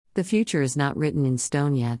The future is not written in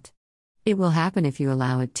stone yet. It will happen if you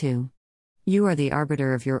allow it to. You are the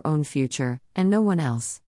arbiter of your own future, and no one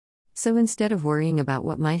else. So instead of worrying about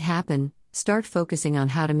what might happen, start focusing on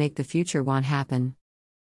how to make the future want happen.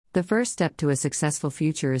 The first step to a successful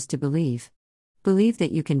future is to believe. Believe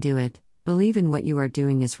that you can do it, believe in what you are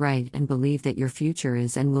doing is right, and believe that your future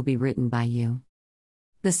is and will be written by you.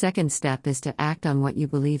 The second step is to act on what you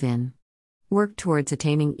believe in. Work towards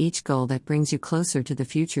attaining each goal that brings you closer to the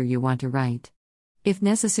future you want to write. If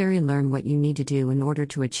necessary, learn what you need to do in order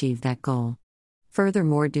to achieve that goal.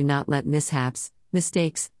 Furthermore, do not let mishaps,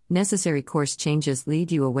 mistakes, necessary course changes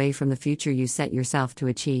lead you away from the future you set yourself to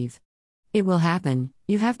achieve. It will happen,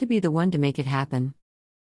 you have to be the one to make it happen.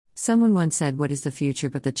 Someone once said, "What is the future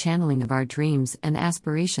but the channeling of our dreams and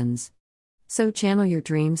aspirations?" So channel your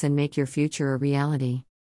dreams and make your future a reality.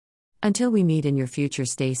 Until we meet in your future,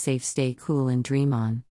 stay safe, stay cool, and dream on.